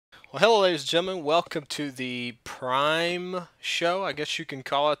Well, hello, ladies and gentlemen. Welcome to the Prime Show. I guess you can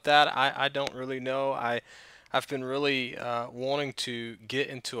call it that. I don't really know. I've been really wanting to get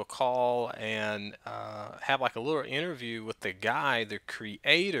into a call and have like a little interview with the guy, the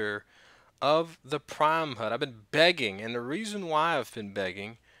creator of the Prime HUD. I've been begging, and the reason why I've been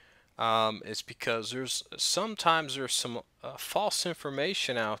begging is because there's some false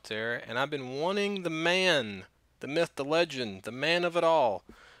information out there, and I've been wanting the man, the myth, the legend, the man of it all,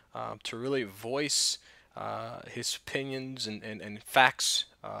 to really voice his opinions and facts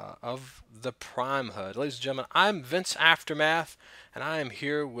of the Prime HUD. Ladies and gentlemen, I'm Vince Aftermath, and I am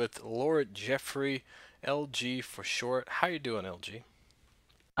here with Lord Jeffrey, LG for short. How you doing, LG?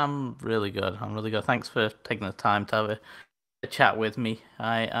 I'm really good. I'm really good. Thanks for taking the time to have a chat with me.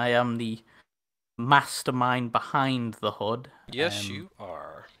 I am the mastermind behind the hood. Yes, you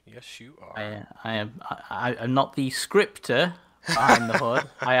are. Yes, you are. I'm not the scripter behind the hood.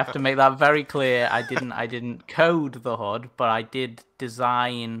 I have to make that very clear. I didn't code the hood, but I did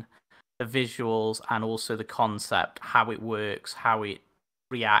design the visuals and also the concept, how it works, how it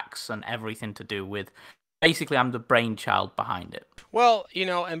reacts, and everything to do with. Basically, I'm the brainchild behind it. Well,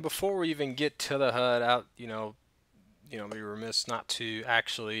 and before we even get to the HUD, out, be remiss not to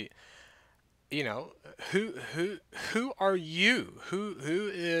actually, you know, who are you? Who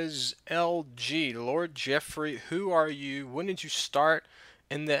is LG, Lord Jeffrey? Who are you? When did you start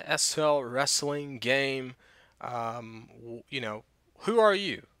in the SL wrestling game? Who are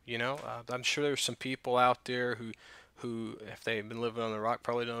you? I'm sure there's some people out there who, if they've been living on the rock,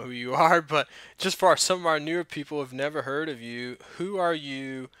 probably don't know who you are. But just for some of our newer people who have never heard of you, who are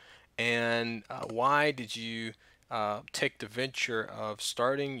you, and why did you take the venture of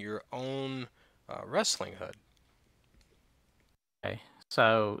starting your own wrestling HUD? Okay,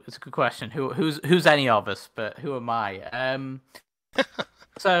 so it's a good question. Who's any of us? But who am I?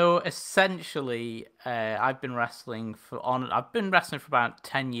 So essentially, I've been wrestling for about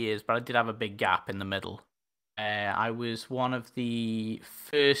 10 years, but I did have a big gap in the middle. I was one of the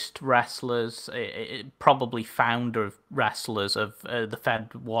first wrestlers, probably founder of wrestlers of the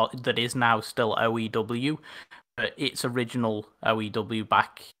Fed what that is now still OEW, but its original OEW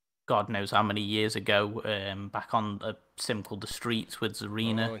back God knows how many years ago, back on a sim called the Streets with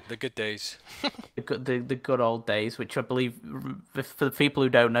Zarina, Oh, the good days. the good old days, which I believe for the people who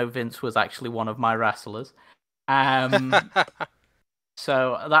don't know, Vince was actually one of my wrestlers. Um,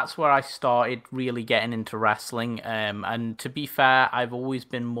 so that's where I started really getting into wrestling. And to be fair, I've always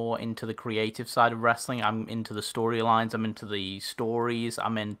been more into the creative side of wrestling. I'm into the storylines, I'm into the stories,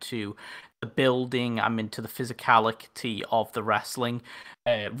 I'm into the building, I'm into the physicality of the wrestling,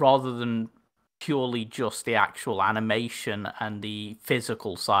 rather than purely just the actual animation and the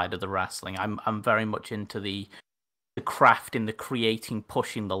physical side of the wrestling. I'm very much into the crafting, the creating,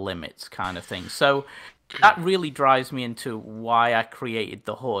 pushing the limits kind of thing. So that really drives me into why I created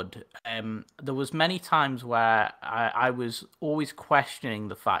the hood. There was many times where I was always questioning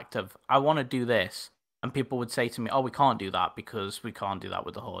the fact of I want to do this, and people would say to me, "Oh, we can't do that because we can't do that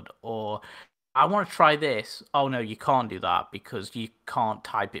with the hood," or I want to try this. Oh no, you can't do that because you can't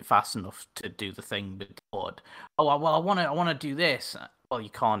type it fast enough to do the thing with the hood. Oh well, I want to do this. Well, you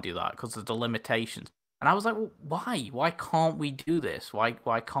can't do that because of the limitations. And I was like, well, why? Why can't we do this? Why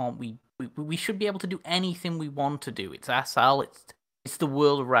can't we should be able to do anything we want to do. It's SL. It's the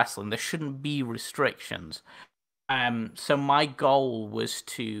world of wrestling. There shouldn't be restrictions. So my goal was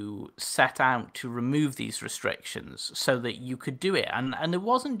to set out to remove these restrictions so that you could do it. And it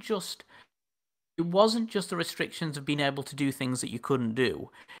wasn't just the restrictions of being able to do things that you couldn't do.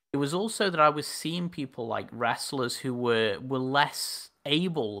 It was also that I was seeing people like wrestlers who were less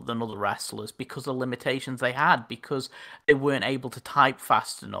able than other wrestlers because of the limitations they had, because they weren't able to type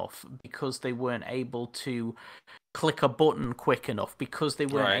fast enough, because they weren't able to click a button quick enough, because they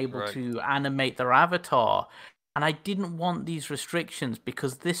weren't Right, able right. to animate their avatar. And I didn't want these restrictions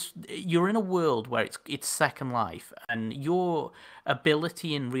because this you're in a world where it's Second Life, and your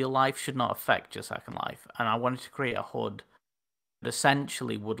ability in real life should not affect your Second Life. And I wanted to create a HUD that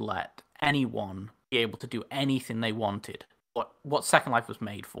essentially would let anyone be able to do anything they wanted. What Second Life was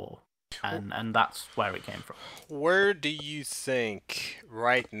made for. And that's where it came from. Where do you think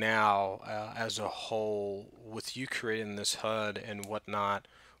right now, as a whole, with you creating this HUD and whatnot,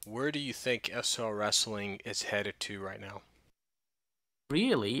 where do you think SL Wrestling is headed to right now?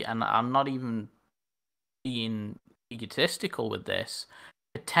 Really, and I'm not even being egotistical with this,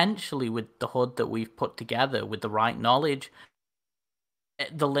 potentially with the HUD that we've put together with the right knowledge,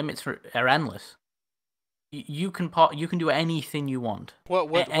 the limits are endless. You can do anything you want.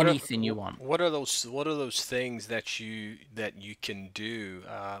 Anything you want. what are those things that you can do?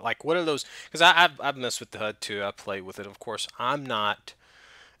 Like what are those? Because I've messed with the HUD too. I play with it. Of course, I'm not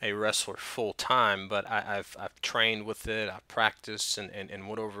a wrestler full time, but I've trained with it. I've practiced and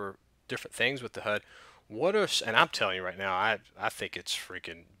went over different things with the HUD. And I'm telling you right now, I think it's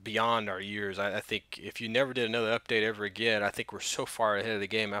freaking beyond our years. I think if you never did another update ever again, I think we're so far ahead of the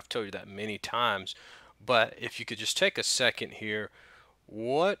game. I've told you that many times. But if you could just take a second here,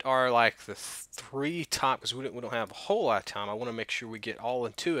 what are like the three top, because we don't have a whole lot of time. I want to make sure we get all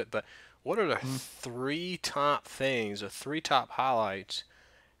into it, but what are the Mhm. three top things, the three top highlights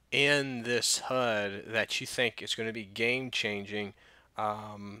in this HUD that you think is going to be game changing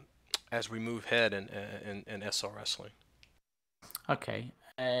um, as we move ahead in SL wrestling? Okay.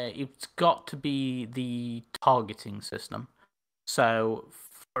 It's got to be the targeting system. So,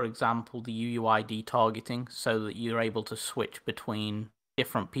 for example, the UUID targeting, so that you're able to switch between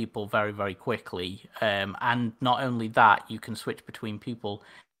different people very, very quickly. And not only that, you can switch between people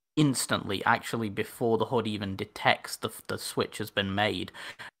instantly, actually, before the HUD even detects the switch has been made.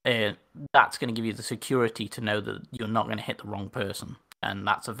 Uh, that's going to give you the security to know that you're not going to hit the wrong person. And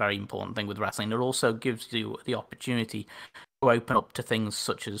that's a very important thing with wrestling. It also gives you the opportunity to open up to things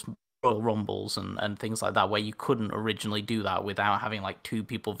such as Royal Rumbles and things like that, where you couldn't originally do that without having like two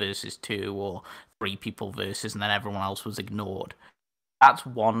people versus two or three people versus, and then everyone else was ignored. That's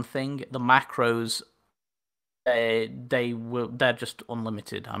one thing. The macros, they're just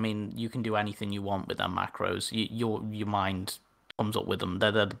unlimited. I mean, you can do anything you want with them macros. Your mind comes up with them.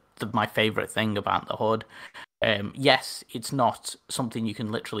 They're my favorite thing about the HUD. Yes, it's not something you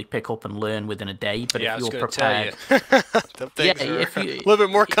can literally pick up and learn within a day, but Yeah, I if was you're going to tell you, prepared, the yeah, things are a little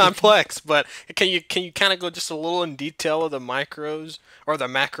bit more if you complex. But can you kind of go just a little in detail of the micros or the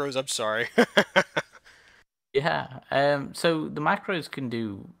macros? I'm sorry. yeah, so the macros can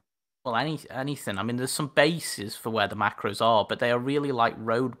do well anything. I mean, there's some bases for where the macros are, but they are really like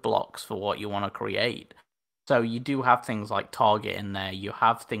roadblocks for what you want to create. So you do have things like target in there. You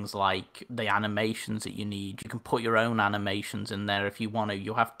have things like the animations that you need. You can put your own animations in there if you want to.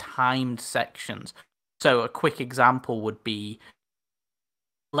 You have timed sections. So a quick example would be,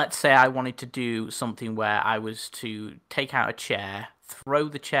 let's say I wanted to do something where I was to take out a chair, throw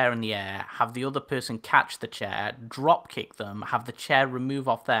the chair in the air, have the other person catch the chair, drop kick them, have the chair remove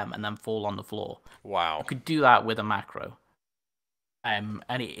off them, and then fall on the floor. You Wow. could do that with a macro. And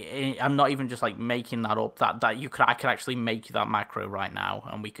I'm not even just like making that up. That I could actually make that macro right now,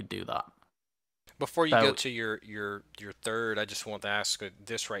 and we could do that. Before you go So to your third, I just want to ask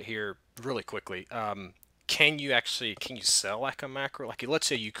this right here really quickly. Can you sell like a macro? Like let's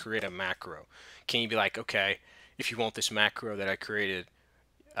say you create a macro, can you be like, okay, if you want this macro that I created,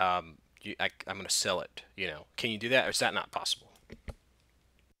 I'm going to sell it. You know, can you do that, or is that not possible?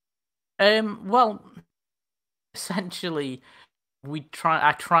 well, essentially,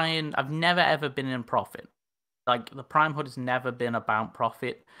 I try and I've never ever been in profit. Like the Prime HUD has never been about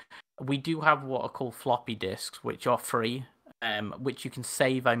profit. We do have what are called floppy disks, which are free, which you can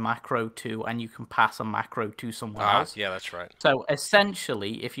save a macro to, and you can pass a macro to someone Ah, else. yeah, that's right. So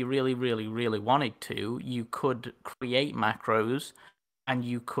essentially, if you really, really, really wanted to, you could create macros and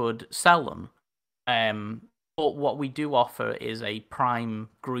you could sell them. But what we do offer is a Prime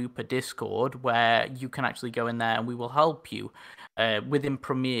group, a Discord, where you can actually go in there and we will help you. Within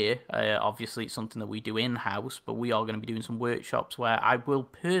Premiere, obviously, it's something that we do in house, but we are going to be doing some workshops where I will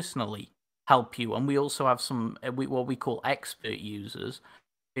personally help you. And we also have some what we call expert users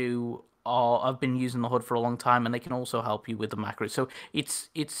who are have been using the HUD for a long time, and they can also help you with the macros. So it's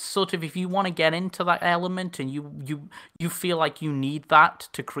sort of, if you want to get into that element and you feel like you need that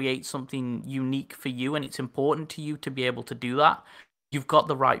to create something unique for you, and it's important to you to be able to do that, you've got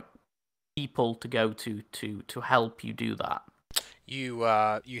the right people to go to help you do that. You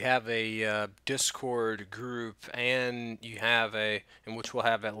have a Discord group, and you have in which we'll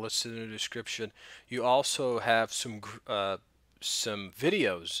have that listed in the description. You also have some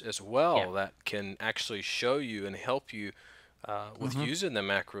videos as Yeah. well that can actually show you and help you with hmm using the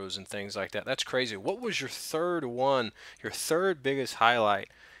macros and things like that. That's crazy. What was your third one? Your third biggest highlight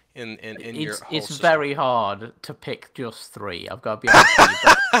in your whole It's system? very hard to pick just three. I've got to be honest with you,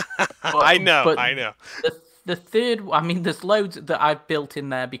 I know, but I know. the third, I mean, there's loads that I've built in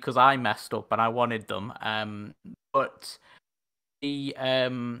there because I messed up and I wanted them. But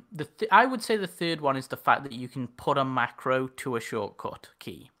I would say the third one is the fact that you can put a macro to a shortcut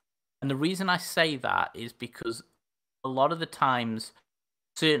key. And the reason I say that is because a lot of the times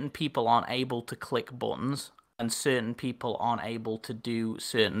certain people aren't able to click buttons, and certain people aren't able to do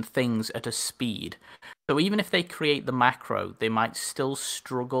certain things at a speed. So even if they create the macro, they might still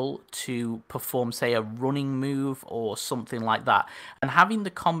struggle to perform, say, a running move or something like that. And having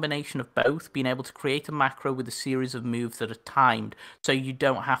the combination of both, being able to create a macro with a series of moves that are timed, so you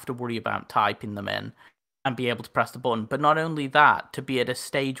don't have to worry about typing them in and be able to press the button. But not only that, to be at a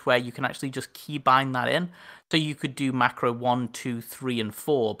stage where you can actually just keybind that in. So you could do macro 1, 2, 3, and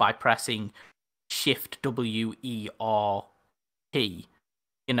 4 by pressing Shift W E R P.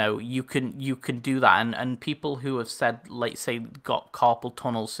 You can do that, and people who have said, like, say, got carpal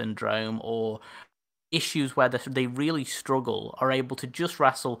tunnel syndrome or issues where they really struggle are able to just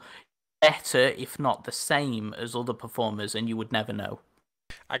wrestle better, if not the same, as other performers, and you would never know.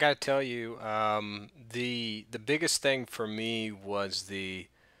 I gotta tell you, the biggest thing for me was the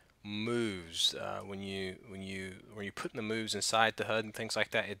moves when you put the moves inside the HUD and things like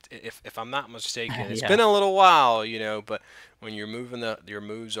that. If I'm not mistaken, it's been Yeah. a little while, but when you're moving your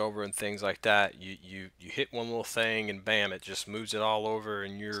moves over and things like that, you hit one little thing and bam, it just moves it all over,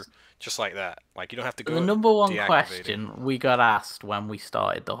 and you're just like that. Like you don't have to The go number one deactivate it. question we got asked when we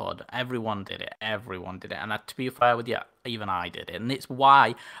started the HUD, everyone did it. Everyone did it. And to be fair with you, even I did it. And it's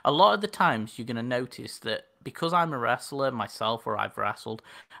why a lot of the times you're going to notice that because I'm a wrestler myself, or I've wrestled,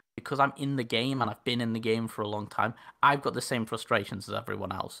 because I'm in the game and I've been in the game for a long time, I've got the same frustrations as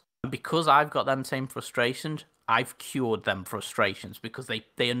everyone else. And because I've got them same frustrations, I've cured them frustrations because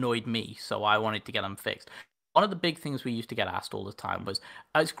they annoyed me, so I wanted to get them fixed. One of the big things we used to get asked all the time was,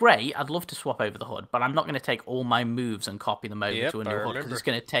 it's great, I'd love to swap over the HUD, but I'm not going to take all my moves and copy them over Yep, to a I new HUD because it's remember.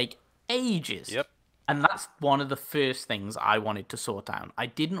 going to take ages. Yep. And that's one of the first things I wanted to sort out. I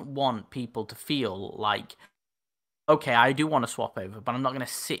didn't want people to feel like, okay, I do want to swap over, but I'm not going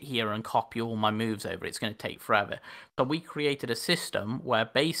to sit here and copy all my moves over. It's going to take forever. So we created a system where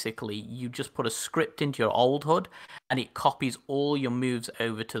basically you just put a script into your old HUD and it copies all your moves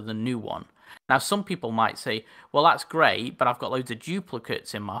over to the new one. Now, some people might say, well, that's great, but I've got loads of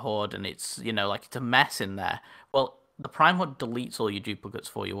duplicates in my HUD and like it's a mess in there. Well, the Prime HUD deletes all your duplicates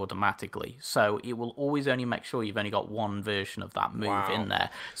for you automatically. So it will always only make sure you've only got one version of that move in Wow. there.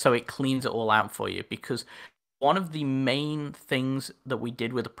 So it cleans it all out for you because one of the main things that we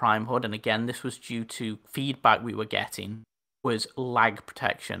did with the Prime HUD, and again, this was due to feedback we were getting, was lag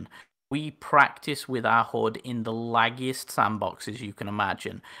protection. We practice with our HUD in the laggiest sandboxes you can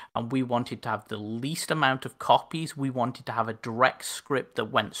imagine, and we wanted to have the least amount of copies. We wanted to have a direct script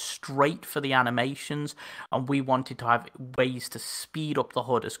that went straight for the animations, and we wanted to have ways to speed up the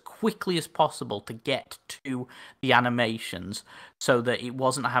HUD as quickly as possible to get to the animations so that it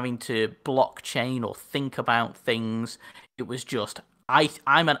wasn't having to blockchain or think about things. It was just,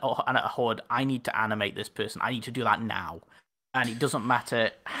 I'm at a HUD, I need to animate this person. I need to do that now. And it doesn't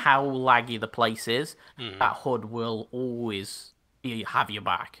matter how laggy the place is, Mhm. that HUD will always have your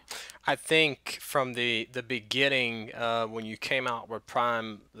back. I think from the beginning, when you came out with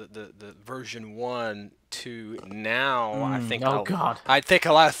Prime, the version 1 to now, Oh God. I think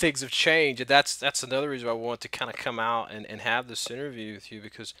a lot of things have changed, and that's another reason why I want to kind of come out and have this interview with you,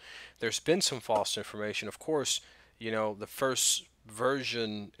 because there's been some false information. Of course, the first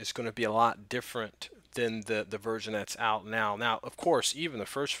version is going to be a lot different than the version that's out now. Now, of course, even the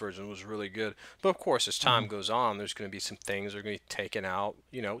first version was really good, but of course, as time Mhm. goes on, there's going to be some things that are going to be taken out,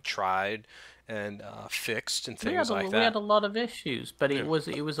 tried and fixed and We had things a like we had that. a lot of issues, but Yeah. it was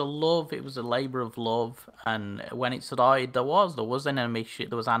a labor of love, and when it started, there was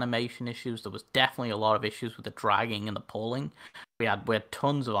animation issues, there was definitely a lot of issues with the dragging and the pulling. We had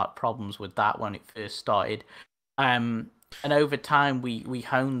tons of like problems with that when it first started. Um, and over time, we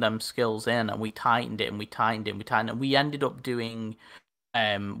honed them skills in, and we tightened it, and we tightened it, and we tightened it. And we ended up doing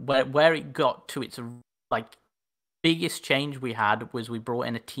where it got to its like biggest change we had was we brought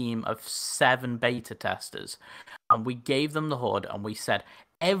in a team of 7 beta testers, and we gave them the HUD, and we said,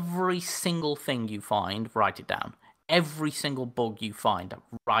 every single thing you find, write it down. Every single bug you find,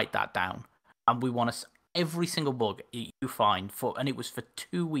 write that down. And we want to every single bug you find and it was for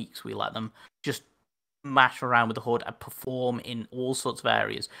 2 weeks we let them just mash around with the HUD and perform in all sorts of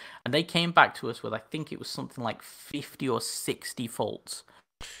areas. And they came back to us with, I think it was something like 50 or 60 faults,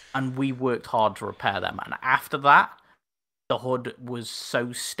 and we worked hard to repair them. And after that, the HUD was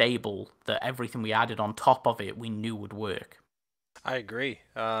so stable that everything we added on top of it we knew would work. I agree.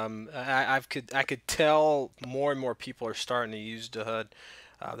 I could tell more and more people are starting to use the HUD.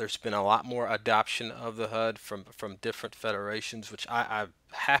 There's been a lot more adoption of the HUD from different federations, which I'm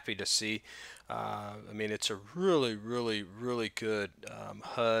happy to see. I mean, it's a really, really, really good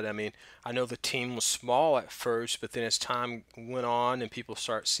HUD. I mean, I know the team was small at first, but then as time went on and people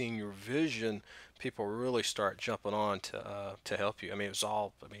start seeing your vision, people really start jumping on to help you. I mean, it was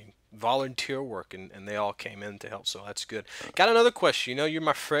all, I mean, volunteer work, and they all came in to help, so that's good. Got another question. You know, you're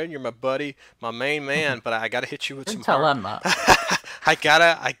my friend, you're my buddy, my main man, but I got to hit you with Didn't some tell hard. them that.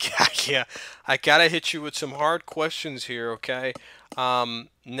 Yeah, I gotta hit you with some hard questions here, okay?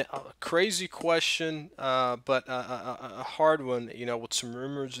 Crazy question, but a hard one, you know, with some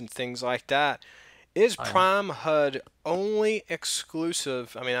rumors and things like that. Is Oh, yeah. Prime HUD only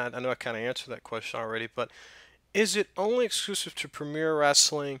exclusive? I mean, I know I kind of answered that question already, but is it only exclusive to Premier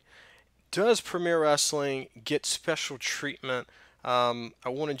Wrestling? Does Premier Wrestling get special treatment? I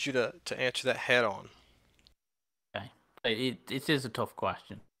wanted you to answer that head on. Okay. It is a tough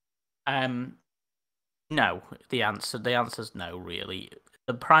question. Um, no, the answer's no, really.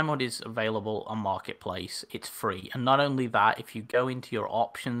 The Prime HUD is available on Marketplace. It's free, and not only that, if you go into your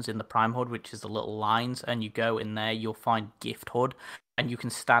options in the Prime HUD, which is the little lines, and you go in there, you'll find Gift HUD, and you can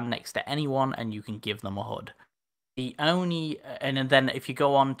stand next to anyone and you can give them a HUD. The only and then if you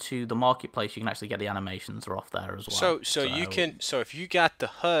go on to the Marketplace, you can actually get the animations are off there as well. So you So can, so if you got the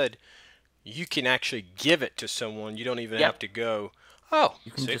HUD, you can actually give it to someone. You don't even have yep, to go. Oh,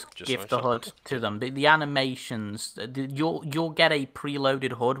 you can see, just just gift learned the something HUD new. to them. The animations, you'll get a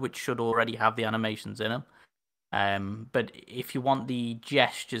preloaded HUD which should already have the animations in them. But if you want the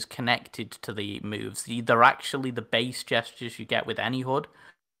gestures connected to the moves, they're actually the base gestures you get with any HUD.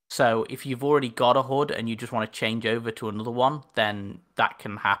 So if you've already got a HUD and you just want to change over to another one, then that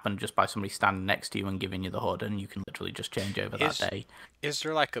can happen just by somebody standing next to you and giving you the HUD, and you can literally just change over that Is day. is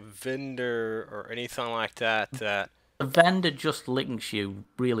there like a vendor or anything like that that The vendor just links you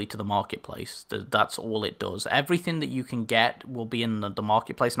really to the marketplace. That's all it does. Everything that you can get will be in the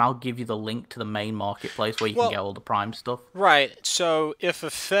marketplace, and I'll give you the link to the main marketplace where you can well, get all the Prime stuff. right. So if a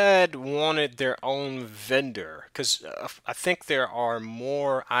Fed wanted their own vendor, because I think there are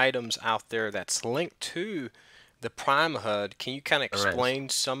more items out there that's linked to the Prime HUD, can you kind of There is. explain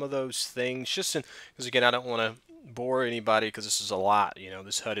some of those things? Just because again, I don't want to bore anybody because this is a lot. You know,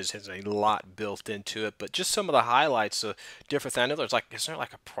 this HUD has a lot built into it, but just some of the highlights of different things. I know there's like, is there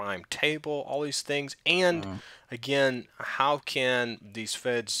like a Prime table? All these things, and Mm. again, how can these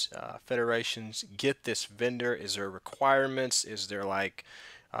federations get this vendor? Is there requirements? Is there like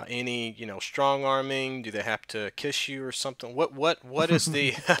any, you know, strong arming? Do they have to kiss you or something? What is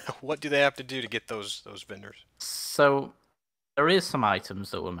the what do they have to do to get those vendors? So there is some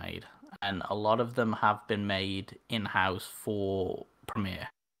items that were made, and a lot of them have been made in house for Premiere.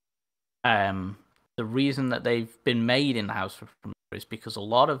 Um, the reason that they've been made in house for Premiere is because a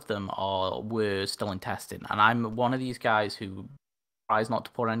lot of them were still in testing, and I'm one of these guys who tries not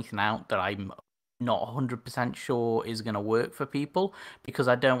to put anything out that I'm not 100% sure is going to work for people, because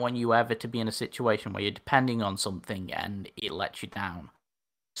I don't want you ever to be in a situation where you're depending on something and it lets you down.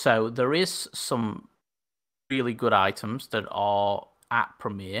 So there is some really good items that are at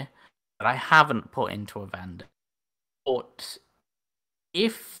Premiere that I haven't put into a vendor. But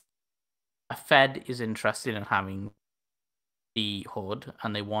if a Fed is interested in having the HUD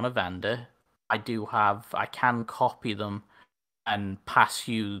and they want a vendor, I can copy them and pass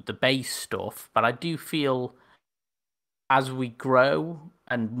you the base stuff. But I do feel as we grow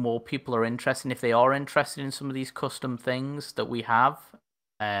and more people are interested, if they are interested in some of these custom things that we have,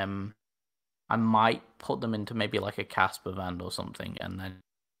 I might put them into maybe like a Casper van or something, and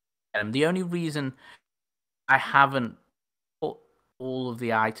then the only reason I haven't put all of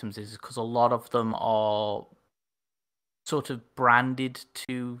the items is because a lot of them are sort of branded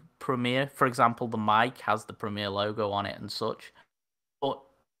to Premiere. For example, the mic has the Premiere logo on it and such. But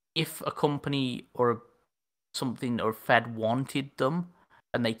if a company or something or Fed wanted them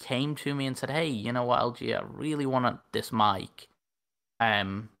and they came to me and said, "Hey, you know what, LG, I really want this mic,"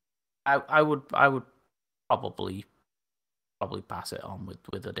 um, I would probably pass it on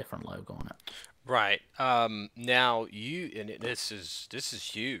with a different logo on it. Right. Now you and this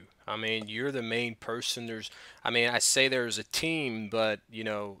is you. I mean, you're the main person. I mean, I say there's a team, but you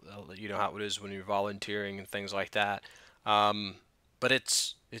know how it is when you're volunteering and things like that. Um, but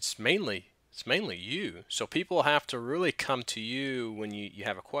it's mainly you. So people have to really come to you when you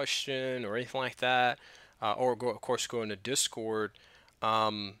have a question or anything like that, or go, of course, go into Discord.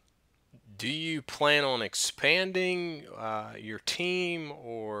 Um, do you plan on expanding your team,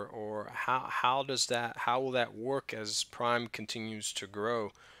 or how will that work as Prime continues to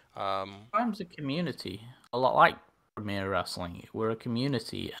grow? Prime's a community, a lot like Premier Wrestling. We're a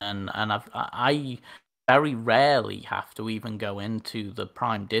community, and very rarely have to even go into the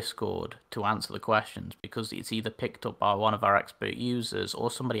Prime Discord to answer the questions because it's either picked up by one of our expert users or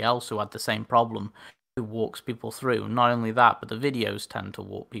somebody else who had the same problem who walks people through. Not only that, but the videos tend to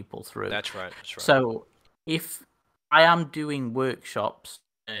walk people through. That's right. That's right. So if I am doing workshops,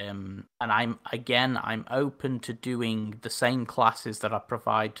 and I'm open to doing the same classes that I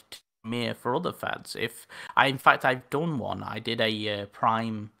provide to Mir for other feds. In fact, I've done one. I did a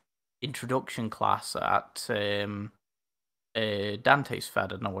Prime introduction class at Dante's Fed. I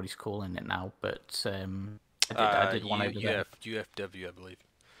don't know what he's calling it now, but I did one over there. UFW, I believe.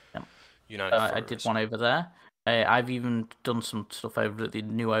 Yeah. United I did one over there. I've even done some stuff over at the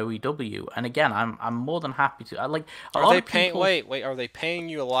new OEW, and again, I'm more than happy to. Are they paying? Wait. Are they paying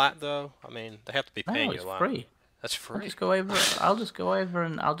you a lot though? I mean, they have to be paying No, you it's a lot. free. That's free. I'll just go over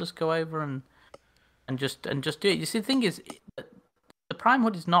and just do it. You see, the thing is, the Prime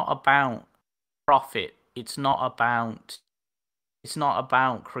HUD is not about profit. It's not about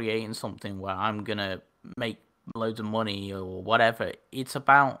creating something where I'm gonna make loads of money or whatever. It's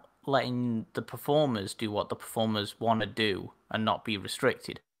about letting the performers do what the performers want to do and not be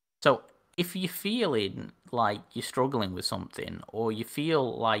restricted. So if you're feeling like you're struggling with something, or you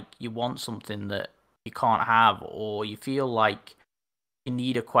feel like you want something that you can't have, or you feel like you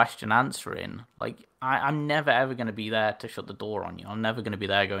need a question answering, like I'm never ever going to be there to shut the door on you. I'm never going to be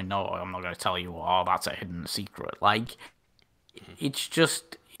there going, no, I'm not going to tell you. Oh, that's a hidden secret. Like, it's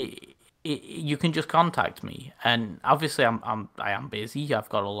just you can just contact me, and obviously I am busy. I've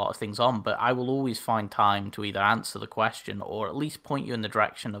got a lot of things on, but I will always find time to either answer the question or at least point you in the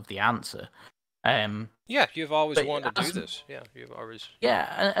direction of the answer. Yeah, you've always wanted to do this. Yeah, you've always.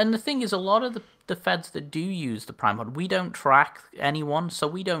 Yeah, and the thing is, a lot of the feds that do use the Prime HUD, we don't track anyone, so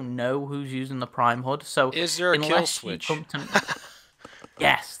we don't know who's using the Prime HUD. So is there a kill switch?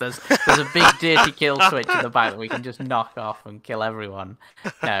 Yes, there's a big dirty kill switch in the back that we can just knock off and kill everyone.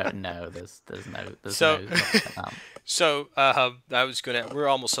 No, there's So, no. So I was gonna. We're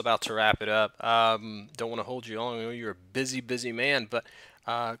almost about to wrap it up. Don't want to hold you long. I know you're a busy man, but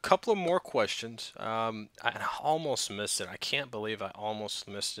a couple of more questions. I almost missed it. I can't believe I almost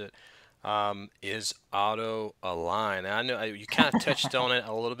missed it. Is auto align? And I know you kind of touched on it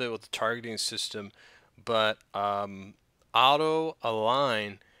a little bit with the targeting system, but auto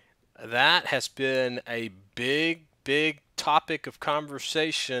align, that has been a big topic of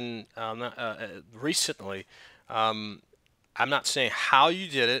conversation recently. I'm not saying how you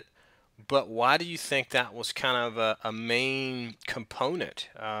did it, but why do you think that was kind of a main component?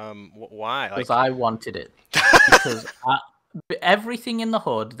 Why? Because I wanted it. Because everything in the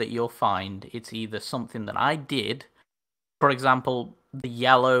HUD that you'll find, it's either something that I did, for example, the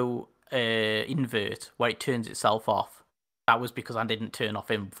yellow invert where it turns itself off. That was because I didn't turn off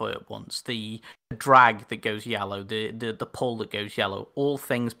invert once. The drag that goes yellow, the pull that goes yellow, all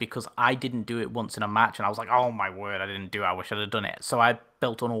things because I didn't do it once in a match, and I was like, oh my word, I didn't do it. I wish I'd have done it. So I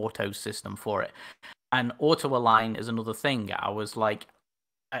built an auto system for it. And auto align is another thing. I was like,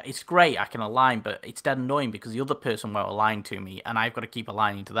 it's great, I can align, but it's dead annoying because the other person won't align to me, and I've got to keep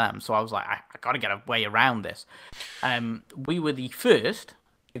aligning to them. So I was like, I got to get a way around this. We were the first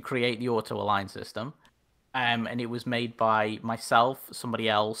to create the auto align system. And it was made by myself, somebody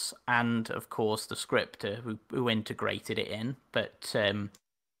else, and of course the scripter who integrated it in. But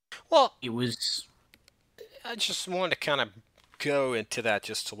well, it was. I just wanted to kind of go into that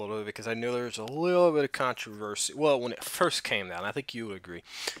just a little bit because I know there's a little bit of controversy. Well, when it first came out, I think you would agree,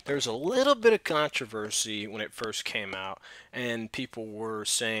 there's a little bit of controversy when it first came out, and people were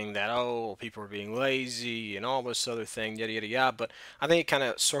saying that, oh, people are being lazy and all this other thing, yada yada yada. But I think it kind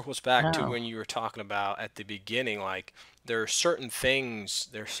of circles back to when you were talking about at the beginning, like there are certain things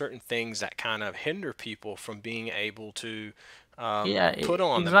that kind of hinder people from being able to put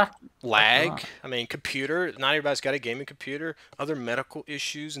on exactly lag. right. I mean, computer. Not everybody's got a gaming computer. Other medical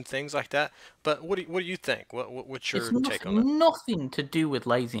issues and things like that. But what do you think? What's your take on that? Nothing to do with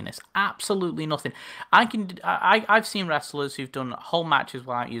laziness. Absolutely nothing. I've seen wrestlers who've done whole matches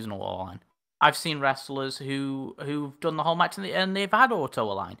without using auto align. I've seen wrestlers who've done the whole match and they've had auto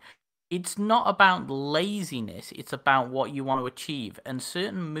align. It's not about laziness. It's about what you want to achieve, and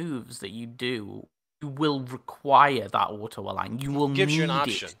certain moves that you do will require that auto align. You will Gives you an need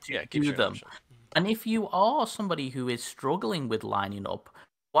option. it to Yeah, it do gives you an them. option. And if you are somebody who is struggling with lining up,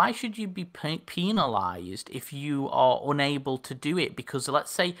 why should you be penalized if you are unable to do it? Because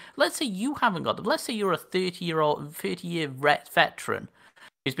let's say you haven't got them. Let's say you're a 30-year veteran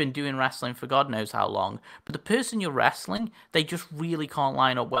who's been doing wrestling for God knows how long, but the person you're wrestling, they just really can't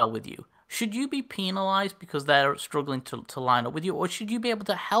line up well with you. Should you be penalized because they're struggling to line up with you, or should you be able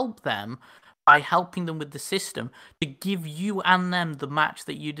to help them by helping them with the system to give you and them the match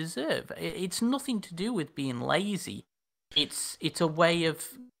that you deserve. It's nothing to do with being lazy. It's a way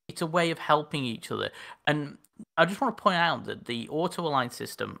of helping each other. And I just want to point out that the auto align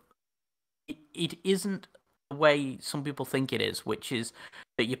system, it isn't the way some people think it is, which is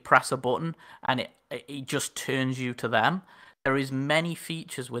that you press a button and it just turns you to them. There is many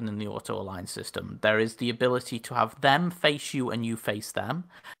features within the auto align system. There is the ability to have them face you and you face them.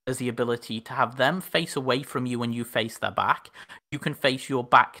 There's the ability to have them face away from you and you face their back. You can face your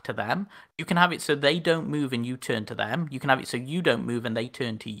back to them. You can have it so they don't move and you turn to them. You can have it so you don't move and they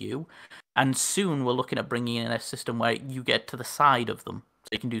turn to you. And soon we're looking at bringing in a system where you get to the side of them. So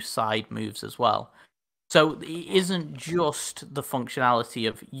you can do side moves as well. So it isn't just the functionality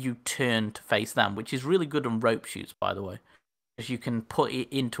of you turn to face them, which is really good on rope shoots, by the way. Because you can put it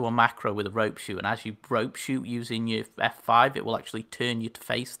into a macro with a rope shoot, and as you rope shoot using your F5, it will actually turn you to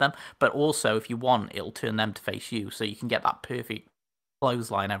face them. But also, if you want, it'll turn them to face you, so you can get that perfect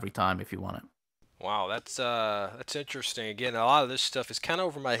clothesline every time if you want it. Wow, that's interesting. Again, a lot of this stuff is kind of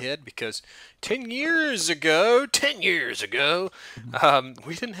over my head because 10 years ago, Mhm.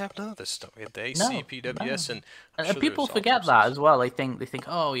 we didn't have none of this stuff. We had the AC, No, PWS, no. and I'm And sure there people was all forget sorts of that this. as well. They think,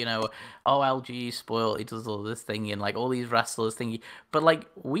 oh, oh, LG is spoiled. He does all this thing and like all these wrestlers thingy. But like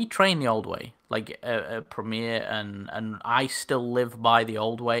we train the old way, like Premier, and I still live by the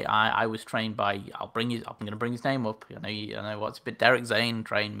old way. I was trained by. I'm gonna bring his name up. I know what's a bit. Derek Zane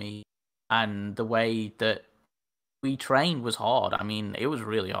trained me, and the way that we trained was hard. I mean, it was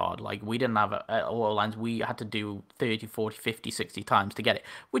really hard. Like, we didn't have oil lines. We had to do 30, 40, 50, 60 times to get it,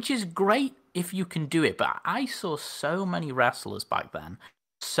 which is great if you can do it. But I saw so many wrestlers back then,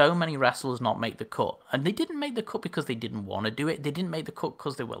 so many wrestlers not make the cut. And they didn't make the cut because they didn't want to do it. They didn't make the cut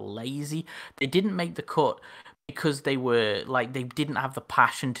because they were lazy. They didn't make the cut because they were like they didn't have the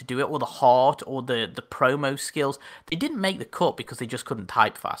passion to do it or the heart or the promo skills. They didn't make the cut because they just couldn't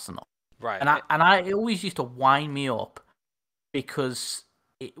type fast enough. Right. And I it always used to wind me up because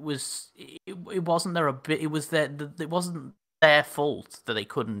it wasn't their it was it wasn't their fault that they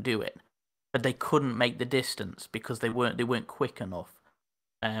couldn't do it, but they couldn't make the distance because they weren't quick enough.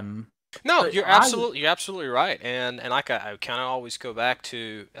 Um, No, but I you're absolutely right, and like I kind of always go back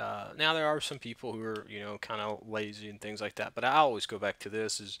to now there are some people who are kind of lazy and things like that, but I always go back to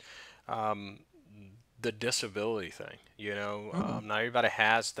this is um, the disability thing. mm, Not everybody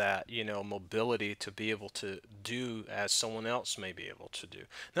has that mobility to be able to do as someone else may be able to do.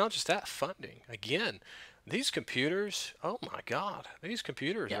 Not just that, funding again. These computers, oh my God, these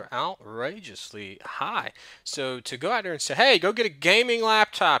computers yeah, are outrageously high. So to go out there and say, hey, go get a gaming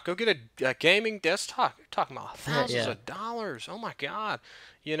laptop, go get a gaming desktop, you're talking about thousands yeah. of dollars. Oh my God,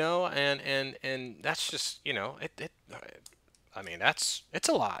 and that's just, I mean, it's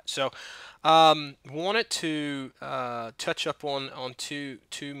a lot. So, wanted to touch up on two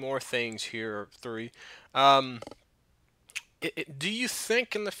more things here, three. Um, do you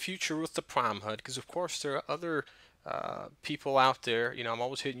think in the future with the Prime HUD, because of course there are other people out there, I'm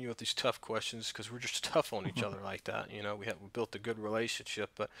always hitting you with these tough questions because we're just tough on each other like that. We built a good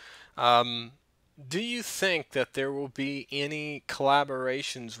relationship, but um, do you think that there will be any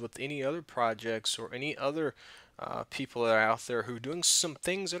collaborations with any other projects or any other people that are out there who are doing some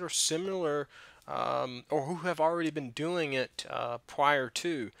things that are similar or who have already been doing it prior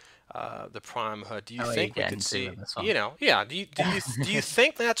to the Prime HUD? Do you How are you think we could getting to see, with this one? yeah, do you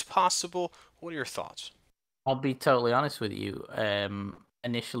think that's possible? What are your thoughts? I'll be totally honest with you.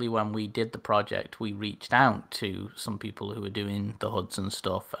 Initially, when we did the project, we reached out to some people who were doing the HUDs and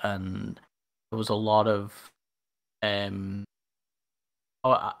stuff, and there was a lot of um,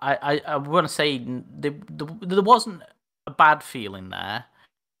 oh, I want to say there wasn't a bad feeling there.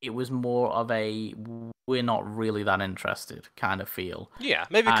 It was more of a we're not really that interested kind of feel. Yeah,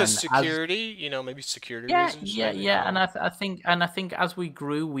 maybe because And as security, maybe security yeah, reasons, yeah, maybe. I yeah, don't and know. I think as we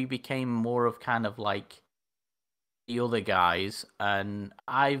grew, we became more of kind of like the other guys, and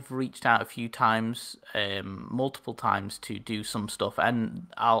I've reached out a few times, multiple times to do some stuff, and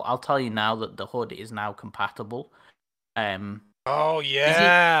I'll tell you now that the HUD is now compatible. Um, Oh is it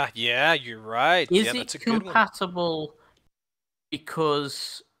yeah, yeah, you're right. Yeah, is that's a it good one. compatible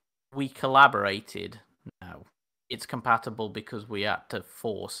because we collaborated? No, it's compatible because we had to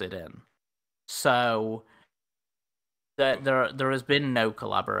force it in. So there has been no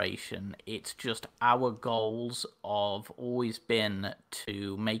collaboration. It's just our goals have always been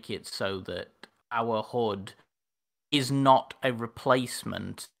to make it so that our HUD is not a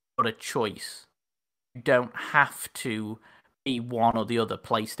replacement but a choice. You don't have to be one or the other,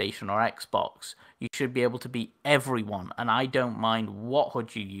 PlayStation or Xbox. You should be able to be everyone, and I don't mind what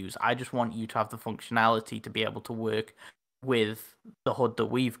HUD you use. I just want you to have the functionality to be able to work with the HUD that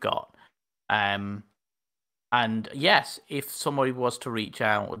we've got. Um, and yes, if somebody was to reach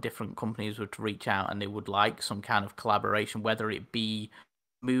out, or different companies were to reach out and they would like some kind of collaboration, whether it be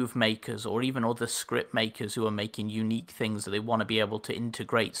move makers or even other script makers who are making unique things that they want to be able to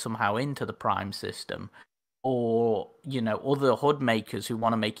integrate somehow into the Prime system, or other HUD makers who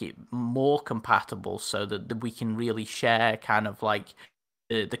want to make it more compatible so that we can really share kind of like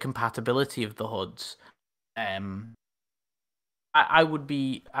the compatibility of the HUDs. Um, I would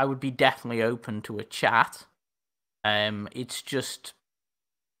be definitely open to a chat. It's just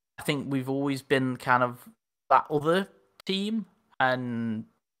I think we've always been kind of that other team, and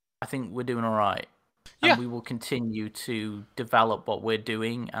I think we're doing all right. And Yeah. we will continue to develop what we're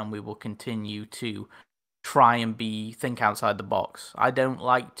doing, and we will continue to try and think outside the box. I don't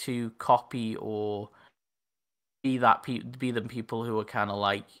like to copy or be the people who are kind of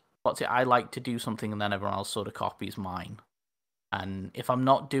like what's it. I like to do something and then everyone else sort of copies mine. And if I'm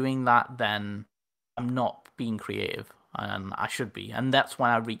not doing that, then I'm not being creative, and I should be. And that's when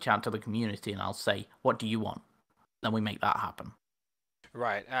I reach out to the community and I'll say, "What do you want?" Then we make that happen.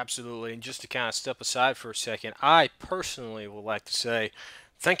 Right, absolutely. And just to kind of step aside for a second, I personally would like to say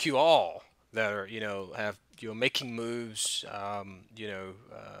thank you all that are, have, making moves, Yep.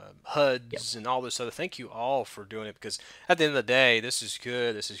 HUDs and all this other. Thank you all for doing it because at the end of the day, this is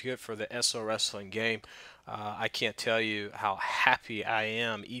good. This is good for the SO wrestling game. I can't tell you how happy I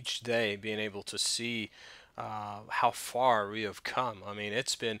am each day being able to see how far we have come. I mean,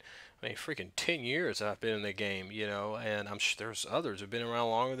 freaking 10 years I've been in the game, and I'm sure there's others who've been around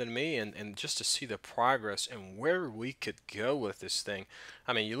longer than me, and just to see the progress and where we could go with this thing.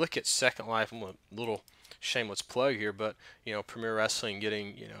 I mean, you look at Second Life, I'm a little shameless plug here, but, Premier Wrestling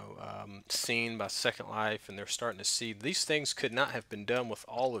getting, seen by Second Life, and they're starting to see these things could not have been done with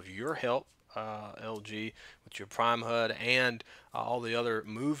all of your help. LG with your Prime HUD and all the other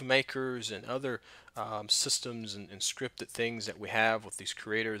move makers and other systems and scripted things that we have with these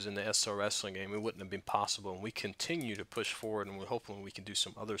creators in the SR wrestling game, it wouldn't have been possible. And we continue to push forward, and we're hoping we can do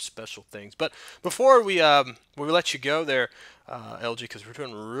some other special things. But before we let you go there, LG, because we're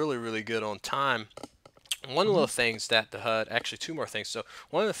doing really really good on time. One of Hmm. the things that the HUD, actually two more things. So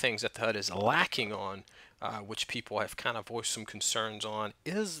one of the things that the HUD is lacking on, which people have kind of voiced some concerns on,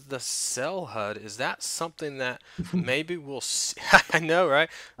 is the cell HUD. Is that something that maybe we'll see? I know, right?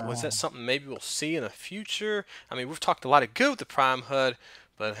 Was that Oh, something maybe we'll see in the future? I mean, we've talked a lot of good with the Prime HUD,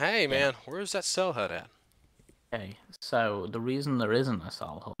 but hey, yeah. man, where's that cell HUD at? Okay. So the reason there isn't a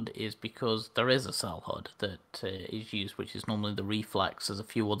cell HUD is because there is a cell HUD that is used, which is normally the Reflex. There's a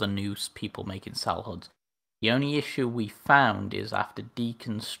few other new people making cell HUDs. The only issue we found is after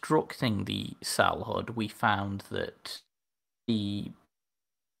deconstructing the cell HUD, we found that the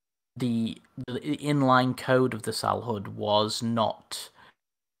the inline code of the cell HUD was not.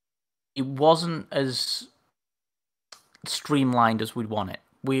 It wasn't as streamlined as we'd want it.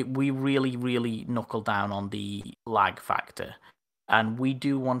 We really really knuckle down on the lag factor, and we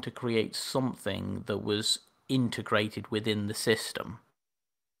do want to create something that was integrated within the system.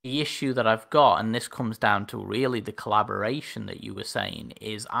 The issue that I've got, and this comes down to really the collaboration that you were saying,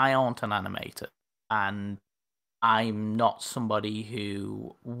 is I aren't an animator, and I'm not somebody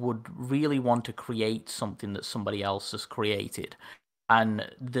who would really want to create something that somebody else has created.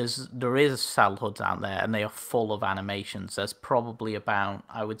 And there is cell HUDs out there, and they are full of animations. There's probably about,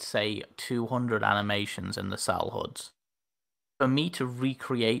 I would say, 200 animations in the cell HUDs. For me to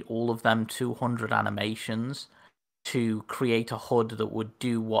recreate all of them 200 animations to create a HUD that would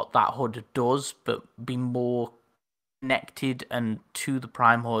do what that HUD does, but be more connected and to the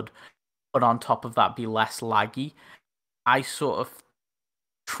Prime HUD, but on top of that be less laggy. I sort of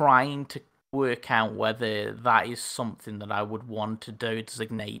trying to work out whether that is something that I would want to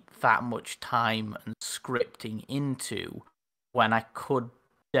designate that much time and scripting into when I could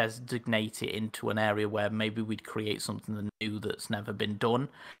designate it into an area where maybe we'd create something new that's never been done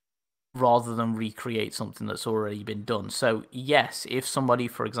rather than recreate something that's already been done. So yes, if somebody,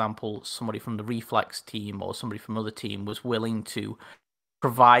 for example, somebody from the Reflex team or somebody from another team was willing to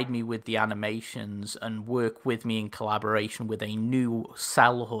provide me with the animations and work with me in collaboration with a new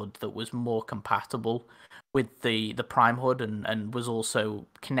cell HUD that was more compatible with the Prime HUD and was also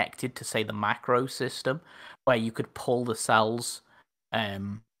connected to say the macro system where you could pull the cells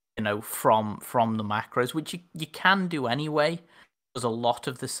from the macros, which you can do anyway because a lot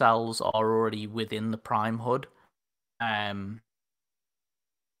of the cells are already within the Prime HUD. Um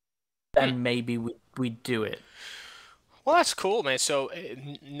Hmm. then maybe we do it. Well, that's cool, man. So,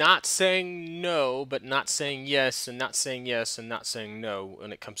 not saying no, but not saying yes, and not saying yes, and not saying no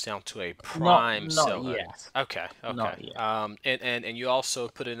when it comes down to a prime Not cell HUD. yet. Okay, okay. Not yet. And you also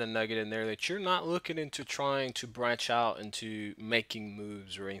put in a nugget in there that you're not looking into trying to branch out into making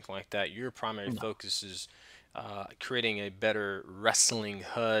moves or anything like that. Your primary No. focus is creating a better wrestling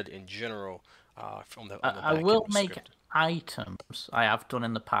HUD in general from the on the I back end will with make scripting. items. I have done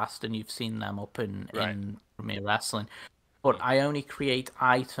in the past, and you've seen them up Right. in Premier Wrestling. But Mm. I only create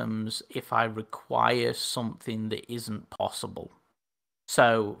items if I require something that isn't possible.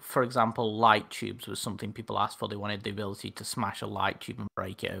 So, for example, light tubes was something people asked for. They wanted the ability to smash a light tube and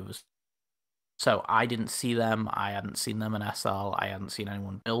break it over. So I didn't see them. I hadn't seen them in SL. I hadn't seen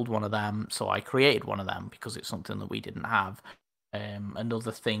anyone build one of them. So I created one of them because it's something that we didn't have.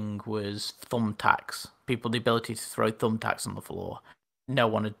 Another thing was thumbtacks. People the ability to throw thumbtacks on the floor. No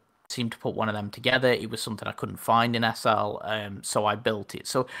one had seemed to put one of them together. It was something I couldn't find in SL, so I built it.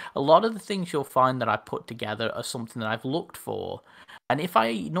 So a lot of the things you'll find that I put together are something that I've looked for. And if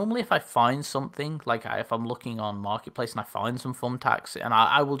I find something like if I'm looking on Marketplace and I find some thumbtacks, and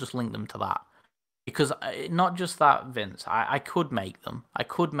I will just link them to that because not just that, Vince, I could make them. I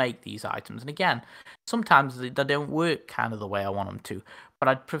could make these items. And again, sometimes they don't work kind of the way I want them to. But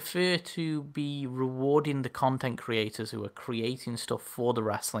I'd prefer to be rewarding the content creators who are creating stuff for the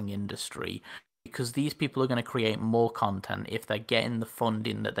wrestling industry because these people are going to create more content if they're getting the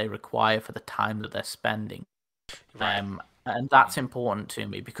funding that they require for the time that they're spending. Right. And that's important to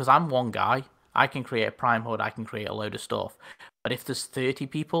me because I'm one guy. I can create a Prime HUD, I can create a load of stuff. But if there's 30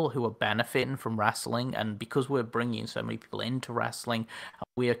 people who are benefiting from wrestling, and because we're bringing so many people into wrestling,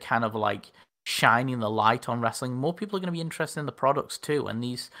 we're kind of like shining the light on wrestling, more people are going to be interested in the products too. And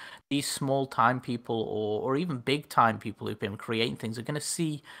these small time people or even big time people who've been creating things are going to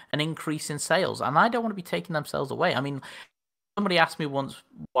see an increase in sales. And I don't want to be taking themselves away. I mean, somebody asked me once,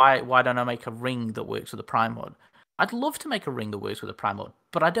 why don't I make a ring that works with a Prime HUD? I'd love to make a ring that works with a Prime HUD,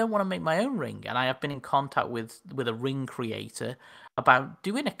 but I don't want to make my own ring. And I have been in contact with a ring creator about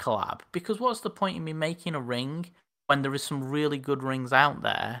doing a collab because what's the point in me making a ring when there is some really good rings out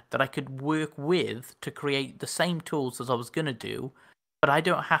there that I could work with to create the same tools as I was gonna do, but I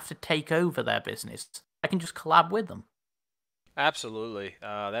don't have to take over their business. I can just collab with them. Absolutely.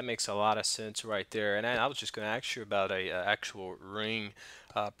 That makes a lot of sense right there. And I was just going to ask you about a actual ring,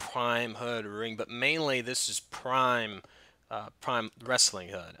 Prime HUD ring, but mainly this is Prime Wrestling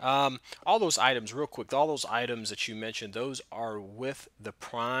HUD. All those items, real quick, all those items that you mentioned, those are with the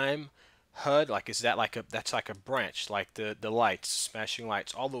Prime HUD. Like, is that like that's like a branch, like the lights, smashing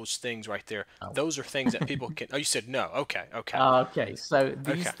lights, all those things right there. Oh. Those are things that people can. Oh, you said no. Okay, okay, Okay, so okay.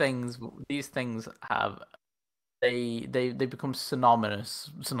 these things have they become synonymous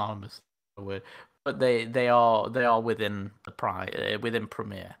the word, but they are within the within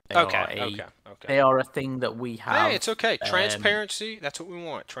Premiere. Okay, okay, okay. They are a thing that we Hey, have. it's okay. Um, Transparency, that's what we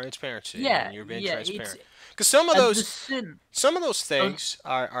want. Transparency, and yeah, you're being yeah, it's transparent. Because some of and the those sin. some of those I was, things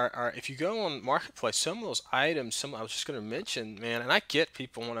are if you go on marketplace, some of those items, some I was just gonna mention, man, and I get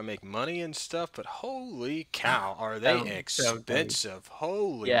people want to make money and stuff, but holy cow, are they don't get me. expensive?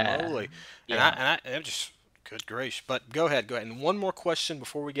 Holy Yeah, moly. yeah. I'm just good gracious. But go ahead. And one more question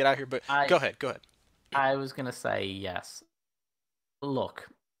before we get out here, but I go ahead. I was gonna say yes. Look,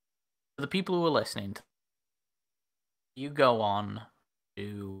 for the people who are listening, you go on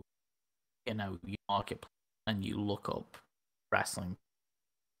to your marketplace and you look up wrestling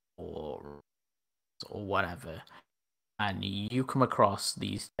or whatever, and you come across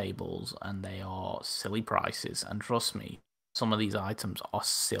these tables and they are silly prices. And trust me, some of these items are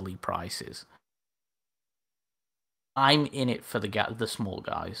silly prices. I'm in it for the small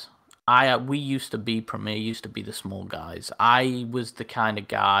guys. We used to be Premier, used to be the small guys. I was the kind of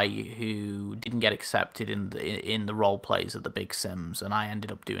guy who didn't get accepted in the role plays of the big sims, and I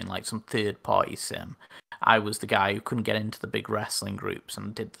ended up doing like some third party sim. I was the guy who couldn't get into the big wrestling groups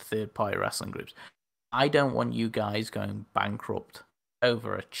and did the third party wrestling groups. I don't want you guys going bankrupt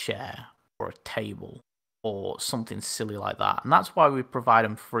over a chair or a table or something silly like that. And that's why we provide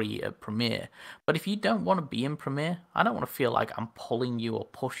them free at Premiere. But if you don't want to be in Premiere, I don't want to feel like I'm pulling you or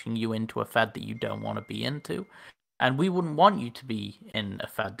pushing you into a Fed that you don't want to be into. And we wouldn't want you to be in a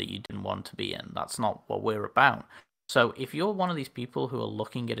Fed that you didn't want to be in. That's not what we're about. So if you're one of these people who are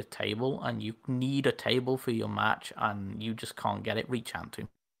looking at a table and you need a table for your match and you just can't get it, reach out to me.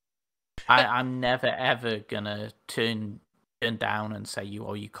 Uh, I'm never ever gonna turn down and say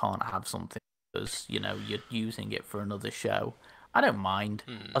you can't have something because you're using it for another show. I don't mind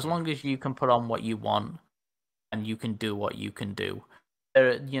as mhm. long as you can put on what you want and you can do what you can do.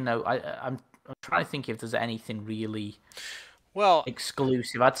 There, I'm trying to think if there's anything really Well,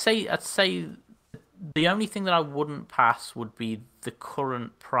 exclusive. I'd say the only thing that I wouldn't pass would be the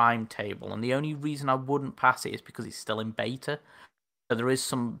current Prime table, and the only reason I wouldn't pass it is because it's still in beta. So there is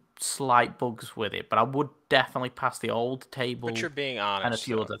some slight bugs with it, but I would definitely pass the old but table you're being and a honest,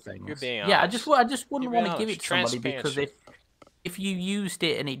 few though. other You're things. being Yeah, honest. I just You're wouldn't being want to give honest. it to somebody because Transparency. if you used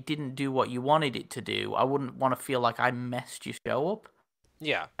it and it didn't do what you wanted it to do, I wouldn't want to feel like I messed your show up.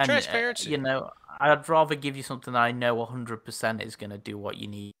 Yeah, And transparency. I'd rather give you something that I know 100% is going to do what you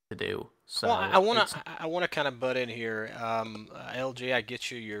need to do. Well, I So wanna it's I wanna kind of butt in here. LG, I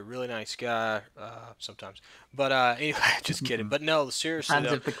get you. You're a really nice guy sometimes, but anyway, just kidding. But no, seriously hands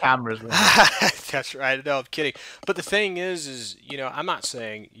though, if the camera's rolling. that's right. No, I'm kidding. But the thing is I'm not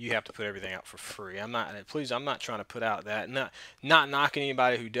saying you have to put everything out for free. I'm not. Please, I'm not trying to put out that. Not knocking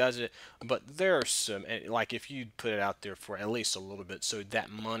anybody who does it, but there are some like if you put it out there for at least a little bit, so that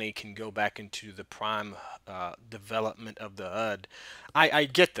money can go back into the prime development of the HUD. I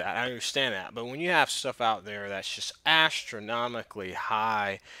get that. I understand that. But when you have stuff out there that's just astronomically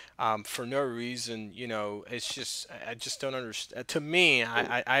high for no reason, it's just I just don't understand. To me,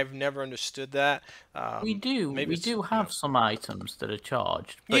 I've never understood that. Maybe We it's do have some items that are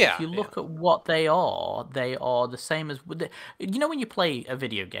charged, but if yeah, you yeah, look at what they are the same as you know when you play a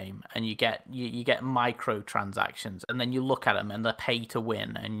video game and you get microtransactions and then you look at them and they're pay to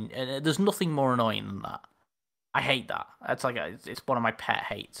win and there's nothing more annoying than that. I hate that. That's like it's one of my pet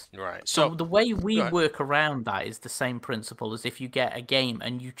hates. right. So So the way we go ahead. work around that is the same principle as if you get a game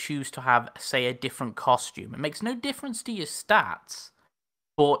and you choose to have, say, a different costume. It makes no difference to your stats,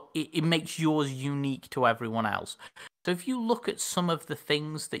 but it makes yours unique to everyone else. So if you look at some of the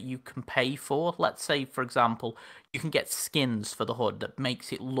things that you can pay for, let's say, for example, you can get skins for the HUD that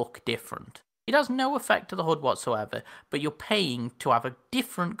makes it look different. It has no effect to the HUD whatsoever, but you're paying to have a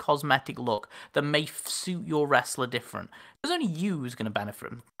different cosmetic look that may suit your wrestler different. There's only you who's going to benefit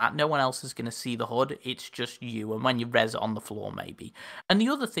from that. No one else is going to see the HUD. It's just you, and when you res it on the floor, maybe. And the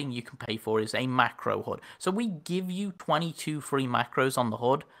other thing you can pay for is a macro HUD. So we give you 22 free macros on the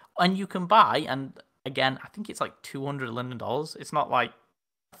HUD, and you can buy, and again, I think it's like $200 It's not like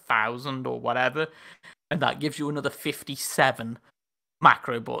 1,000 or whatever. And that gives you another 57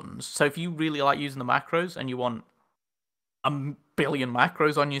 macro buttons. So if you really like using the macros and you want a billion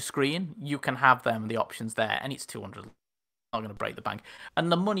macros on your screen, you can have them, the options there, and it's 200. Not going to break the bank.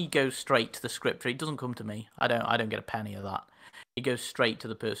 And the money goes straight to the scripter. It doesn't come to me. I don't get a penny of that. It goes straight to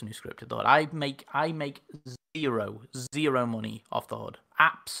the person who scripted the HUD. I make zero money off the HUD.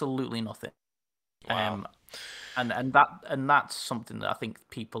 Absolutely nothing. Wow. Um, and that's something that I think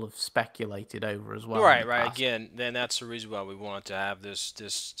people have speculated over as well in Right, the right. past. Again, then that's the reason why we wanted to have this,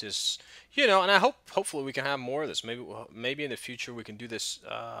 and I hopefully we can have more of this. Maybe in the future we can do this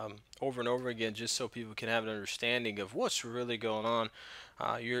over and over again, just so people can have an understanding of what's really going on.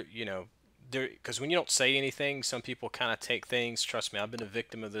 There, because when you don't say anything, some people kind of take things. Trust me, I've been a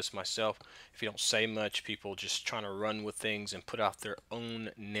victim of this myself. If you don't say much, people just trying to run with things and put out their own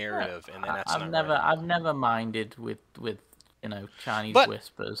Yeah, narrative, and then that's not right. I've never minded with Chinese But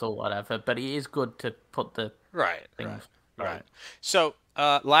whispers or whatever, but it is good to put the right, right, things right. straight. So,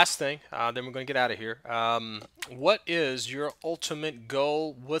 last thing, then we're going to get out of here. What is your ultimate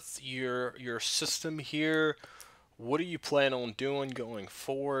goal with your system here? What do you plan on doing going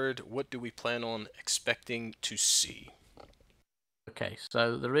forward? What do we plan on expecting to see? Okay,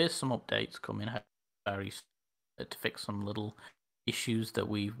 so there is some updates coming out very to fix some little issues that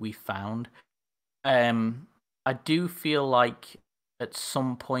we found. I do feel like at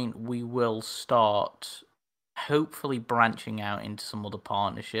some point we will start hopefully branching out into some other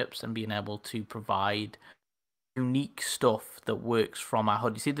partnerships and being able to provide unique stuff that works from our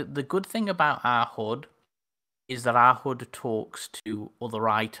HUD. You see, the good thing about our HUD is that our HUD talks to other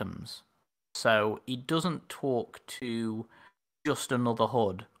items. So it doesn't talk to just another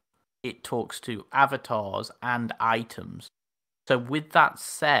HUD, it talks to avatars and items. So, with that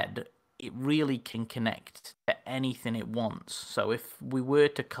said, it really can connect to anything it wants. So, if we were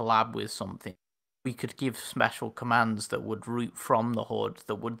to collab with something, we could give special commands that would route from the HUD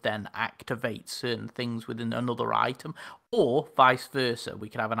that would then activate certain things within another item, or vice versa. We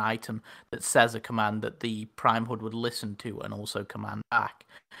could have an item that says a command that the Prime HUD would listen to and also command back.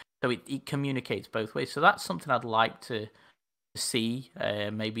 So it communicates both ways. So that's something I'd like to see,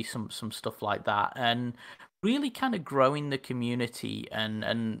 maybe some stuff like that, and really kind of growing the community.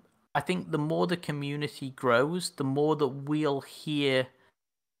 And I think the more the community grows, the more that we'll hear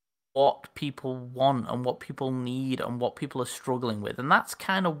what people want and what people need and what people are struggling with. And that's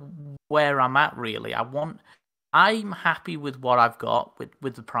kind of where I'm at, really. I want I'm happy with what I've got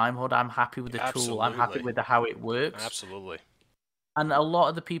with the Prime HUD. I'm happy with the tool. I'm happy Absolutely. with how it works. Absolutely. And a lot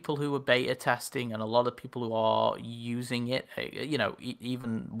of the people who are beta testing and a lot of people who are using it,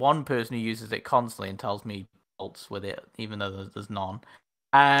 even one person who uses it constantly and tells me faults with it, even though there's none.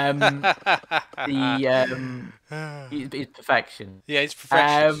 Um, the it's perfection. Yeah, he's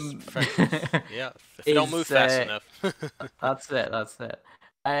perfectionist. Um, Perfectionist. Yeah. If you don't move is fast enough. That's it. That's it.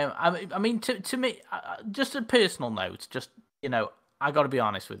 I mean, to me, just a personal note. Just I got to be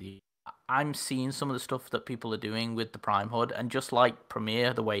honest with you. I'm seeing some of the stuff that people are doing with the Prime HUD, and just like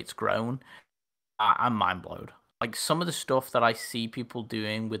Premiere, the way it's grown, I'm mind blown. Like some of the stuff that I see people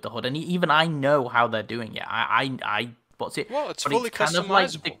doing with the HUD, and even I know how they're doing it. What's it? Well, it's But fully it's kind of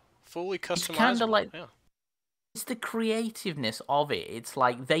like customizable. Fully it's kind of customizable. like Yeah. it's the creativeness of it. It's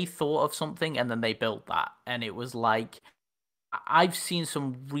like they thought of something and then they built that, and it was like I've seen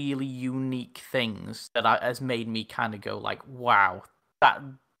some really unique things that has made me kind of go like, wow, that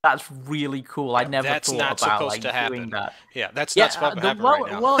that's really cool. I Yeah, never that's thought not about supposed to like doing happen. that. Yeah, that's not Yeah, supposed to the happen right well,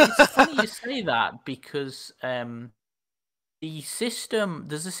 now. well, it's funny you say that because the system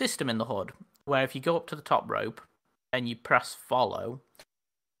there's a system in the HUD where if you go up to the top rope and you press follow,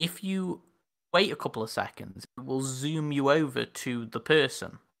 if you wait a couple of seconds, it will zoom you over to the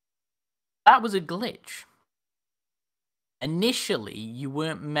person. That was a glitch. Initially, you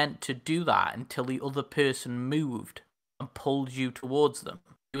weren't meant to do that until the other person moved and pulled you towards them.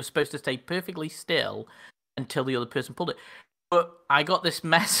 You were supposed to stay perfectly still until the other person pulled it. But I got this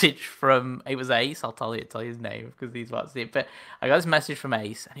message from it was Ace. I'll tell you his name because he's about to see it. But I got this message from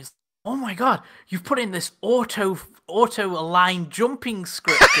Ace, and he's, "Oh my god, you've put in this auto align jumping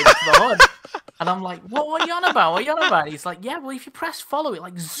script into the HUD." And I'm like, what are you on about? What are you on about? And he's like, yeah, well, if you press follow, it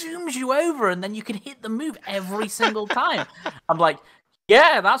like zooms you over and then you can hit the move every single time. I'm like,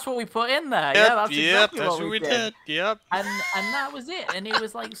 yeah, that's what we put in there. Yep, Yeah, that's yep, exactly that's what what we we did. did. Yep. And that was it. And it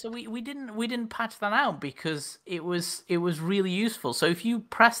was like, so we didn't patch that out because it was really useful. So if you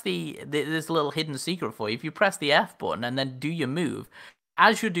press there's a little hidden secret for you. If you press the F button and then do your move,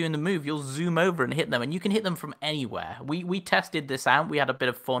 as you're doing the move, you'll zoom over and hit them, and you can hit them from anywhere. We tested this out. We had a bit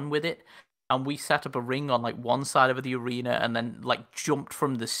of fun with it, and we set up a ring on like one side of the arena, and then like jumped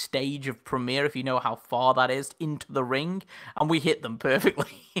from the stage of Premiere, if you know how far that is, into the ring, and we hit them perfectly.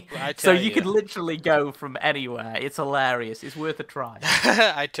 I So tell you could you, literally go from anywhere. It's hilarious. It's worth a try.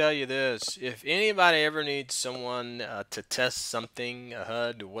 I tell you this: if anybody ever needs someone to test something, a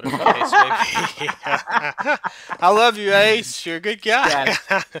HUD, or whatever the case may be, I love you, Ace. You're a good guy.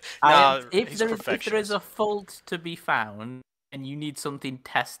 Yes. No, If he's a there is perfectionist. a fault to be found and you need something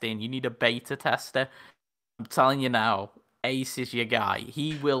testing, you need a beta tester. I'm telling you now, Ace is your guy.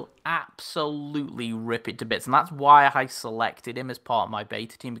 He will absolutely rip it to bits, and that's why I selected him as part of my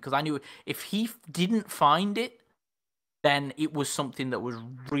beta team because I knew if he didn't find it, then it was something that was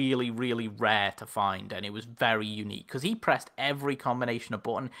really, really rare to find, and it was very unique because he pressed every combination of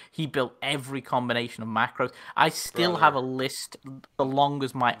button. He built every combination of macros. I still have Brother. a list the long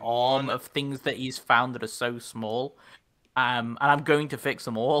as my arm One, of things that he's found that are so small. And I'm going to fix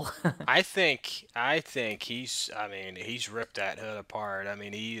them all. I think I mean, he's ripped that HUD apart. I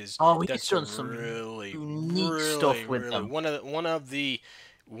mean, he has Oh, done he's done some some really, unique really, stuff with really them. one of the.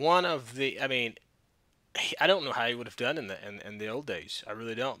 I mean, I don't know how he would have done in the old days. I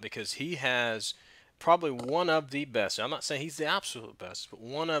really don't because he has probably one of the best. I'm not saying he's the absolute best, but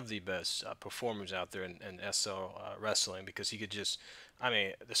one of the best performers out there in SL wrestling because he could just. I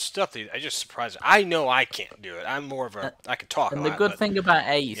mean, the stuff that I just surprised. I know I can't do it. I'm more of a Uh, I can talk a And the lot, good but thing about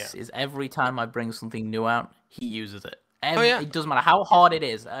yeah. Ace is every time I bring something new out, he uses it. Oh yeah. It doesn't matter how hard it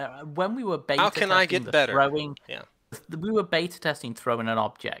is. When we were How beta can I testing get the better? throwing, Yeah. we were beta testing throwing an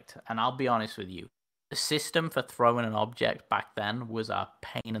object, and I'll be honest with you, the system for throwing an object back then was a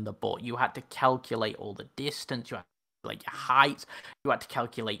pain in the butt. You had to calculate all the distance, you had to calculate your height, you had to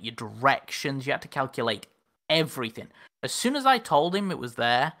calculate your directions, you had to calculate everything. As soon as I told him it was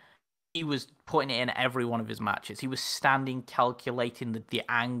there, he was putting it in every one of his matches. He was standing, calculating the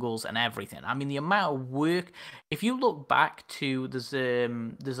angles and everything. I mean, the amount of work. If you look back to there's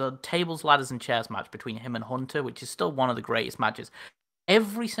a tables, ladders, and chairs match between him and Hunter, which is still one of the greatest matches.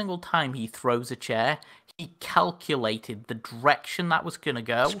 Every single time he throws a chair, he calculated the direction that was going to It's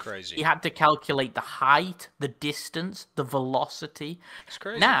go. He crazy. had to calculate the height, the distance, the velocity. It's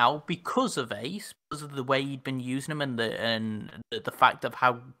crazy. Now, because of Ace, because of the way he'd been using him and the fact of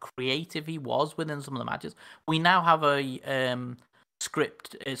how creative he was within some of the matches, we now have a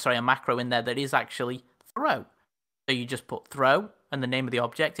a macro in there that is actually throw. So you just put throw and the name of the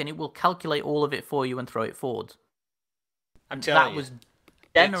object, and it will calculate all of it for you and throw it forwards. I'm And telling that you. was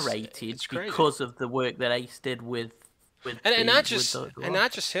generated it's crazy. because of the work that Ace did with And not with just the and drone.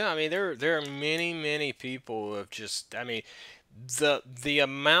 not just him. I mean, there are many people who have just. I mean, the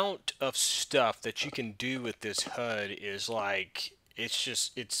amount of stuff that you can do with this HUD is like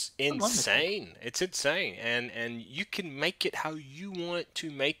it's Unlimited. insane. It's insane, and you can make it how you want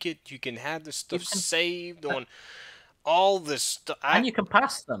to make it. You can have this You stuff can. saved on all this stuff. And you can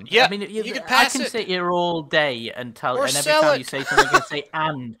pass them. I Yeah, mean, you can I pass can it sit here all day and tell, or and every sell time you it. say something, I can say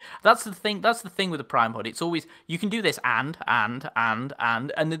and. That's the thing. That's the thing with the Prime HUD. It's always you can do this and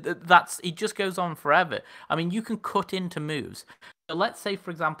that's it. Just goes on forever. I mean, you can cut into moves. So let's say,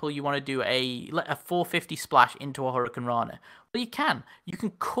 for example, you want to do a 450 splash into a Hurricane Rana. Well, you can. You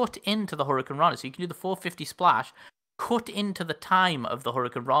can cut into the Hurricane Rana. So you can do the 450 splash, cut into the time of the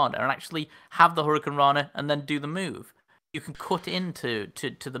Hurricane Rana, and actually have the Hurricane Rana and then do the move. You can cut into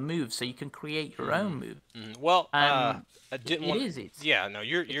to the move, so you can create your own move. Well, And I didn't it want. is Yeah, no,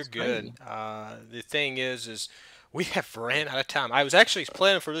 you're it's good. crazy. The thing is we have ran out of time. I was actually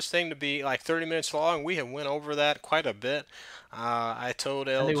planning for this thing to be like 30 minutes long. We have went over that quite a bit. I told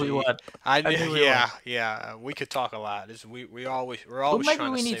I knew we LG. would. I I knew, knew we would. yeah. We could talk a lot. We're Well, always maybe trying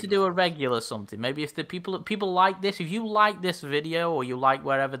to we need save to it all. do a regular something. Maybe if the people like this, if you like this video or you like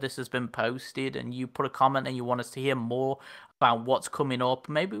wherever this has been posted, and you put a comment and you want us to hear more about what's coming up,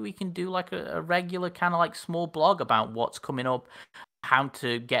 maybe we can do like a regular kind of like small blog about what's coming up, how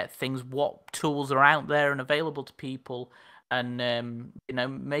to get things, what tools are out there and available to people, and Yeah,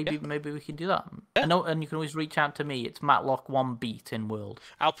 maybe we can do that. I yeah. know, and you can always reach out to me. It's Matlock1Beat in World.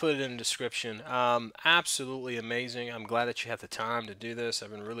 I'll put it in the description. Absolutely amazing. I'm glad that you have the time to do this.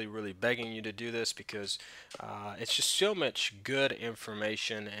 I've been really begging you to do this because it's just so much good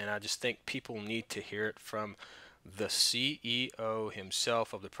information, and I just think people need to hear it from the CEO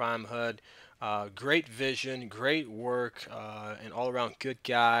himself of the Prime HUD. Great vision, great work, an all-around good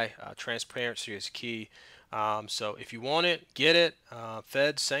guy. Transparency is key. So if you want it, get it.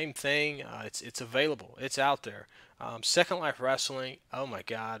 Fed, same thing. It's available. It's out there. Second Life Wrestling, oh my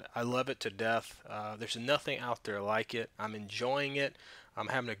God, I love it to death. There's nothing out there like it. I'm enjoying it. I'm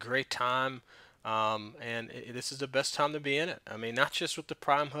having a great time. This is the best time to be in it. I mean, not just with the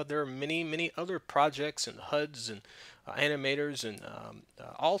Prime HUD, there are many other projects and HUDs and animators and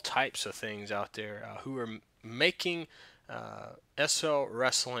all types of things out there who are making SL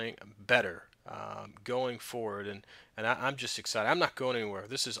wrestling better going forward. I'm just excited. I'm not going anywhere.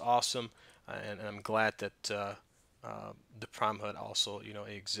 This is awesome, and I'm glad that the Prime HUD also,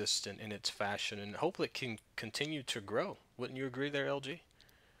 exists in its fashion, and hopefully it can continue to grow. Wouldn't you agree there, LG?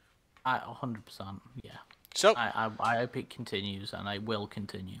 I 100%, yeah. So, I hope it continues, and I will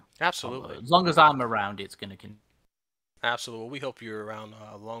continue. absolutely. As long as I'm around, it's going to continue. Absolutely. Well, we hope you're around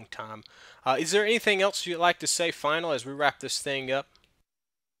a long time. Is there anything else you'd like to say final as we wrap this thing up?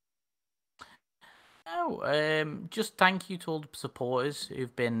 No, just thank you to all the supporters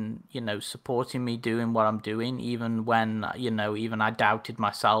who've been, supporting me doing what I'm doing, even when, even I doubted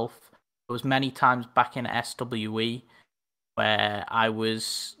myself. There was many times back in SWE where I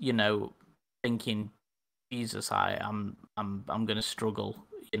was, thinking, Jesus, I'm gonna struggle.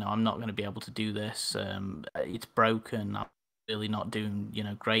 I'm not gonna be able to do this. It's broken. I'm really not doing,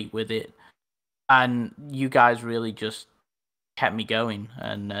 great with it. And you guys really just kept me going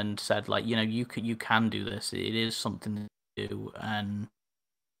and said like, you can do this. It is something to do, and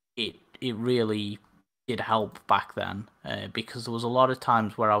it really did help back then because there was a lot of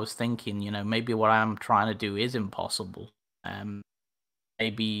times where I was thinking, maybe what I'm trying to do is impossible.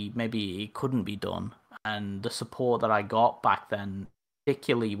 Maybe it couldn't be done. And the support that I got back then,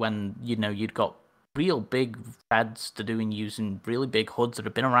 particularly when you'd got real big feds to doing using really big HUDs that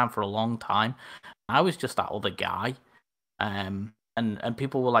have been around for a long time. I was just that other guy. And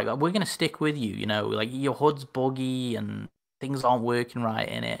people were like, "We're gonna stick with you," like your HUD's buggy and things aren't working right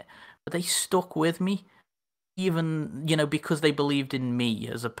in it. But they stuck with me, even because they believed in me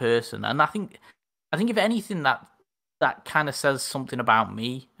as a person. And I think if anything, that kind of says something about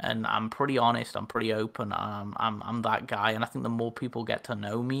me. And I'm pretty honest. I'm pretty open. I'm that guy. And I think the more people get to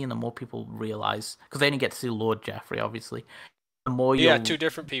know me, and the more people realize, because they only get to see Lord Jeffrey, obviously, the more Yeah, you'll two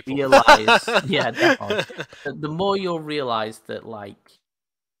different people. realize, yeah, definitely. The more you'll realize that, like,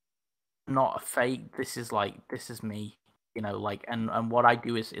 not a fake. This is me, like, and what I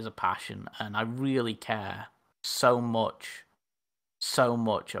do is a passion, and I really care so much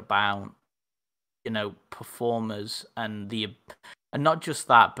about performers and not just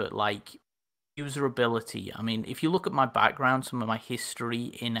that, but like usability. I mean, if you look at my background, some of my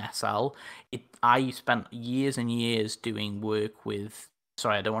history in SL, I spent years and years doing work with.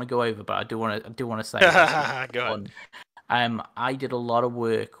 Sorry, I don't want to go over, but I do want to say this. Go ahead. I did a lot of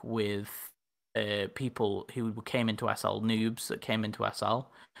work with people who came into SL, noobs that came into SL.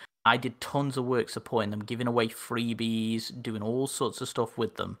 I did tons of work supporting them, giving away freebies, doing all sorts of stuff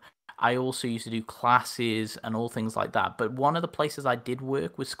with them. I also used to do classes and all things like that. But one of the places I did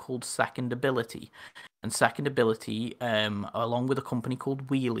work was called Secondability. And Secondability, along with a company called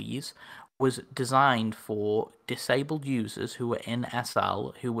Wheelies, was designed for disabled users who were in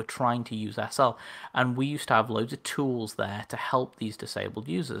SL who were trying to use SL. And we used to have loads of tools there to help these disabled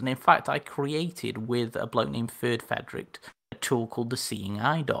users. And in fact, I created with a bloke named Third Fedric a tool called the Seeing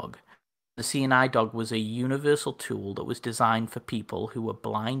Eye Dog. The Seeing Eye Dog was a universal tool that was designed for people who were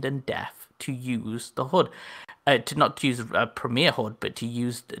blind and deaf to use the HUD, to not use a Premiere HUD, but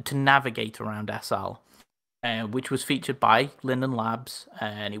to navigate around SL, which was featured by Linden Labs,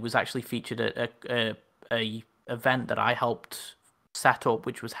 and it was actually featured at a event that I helped set up,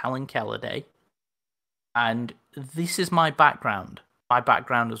 which was Helen Keller Day. And this is my background. My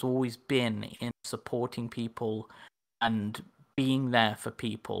background has always been in supporting people and being there for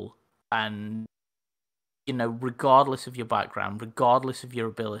people. And, regardless of your background, regardless of your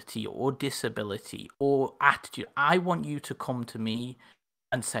ability or disability or attitude, I want you to come to me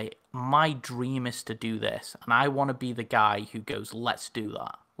and say, my dream is to do this. And I want to be the guy who goes, let's do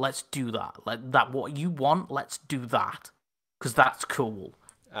that. Let's do that. What you want, let's do that. Because that's cool.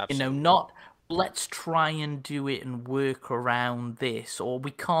 Absolutely. Not let's try and do it and work around this, or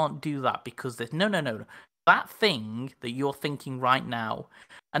we can't do that because this. No, no, no. That thing that you're thinking right now,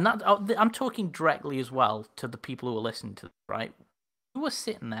 and that I'm talking directly as well to the people who are listening to this, right? You are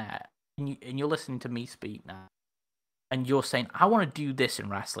sitting there and you're listening to me speak now, and you're saying, I want to do this in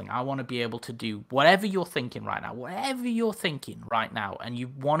wrestling. I want to be able to do whatever you're thinking right now, whatever you're thinking right now, and you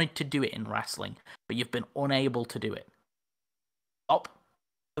wanted to do it in wrestling, but you've been unable to do it. Stop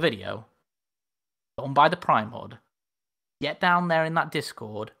the video, go and buy the Prime HUD, get down there in that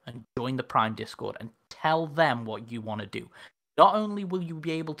Discord and join the Prime Discord and tell them what you want to do. Not only will you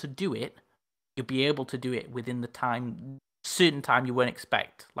be able to do it, you'll be able to do it within the certain time you won't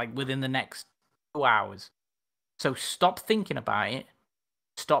expect, like within the next 2 hours. So stop thinking about it,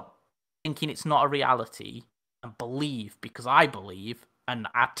 stop thinking it's not a reality, and believe, because I believe, and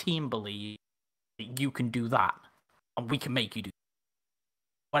our team believe, that you can do that, and we can make you do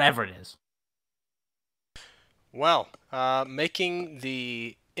whatever it is. Well, making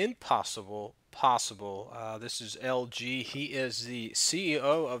the impossible possible. This is LG. He is the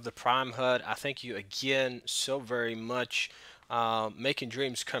CEO of the Prime HUD. I thank you again so very much. Making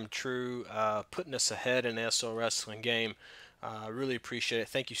dreams come true, putting us ahead in the SO Wrestling game. I really appreciate it.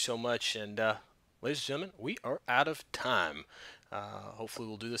 Thank you so much. And ladies and gentlemen, we are out of time. Hopefully,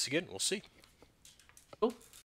 we'll do this again. We'll see. Cool.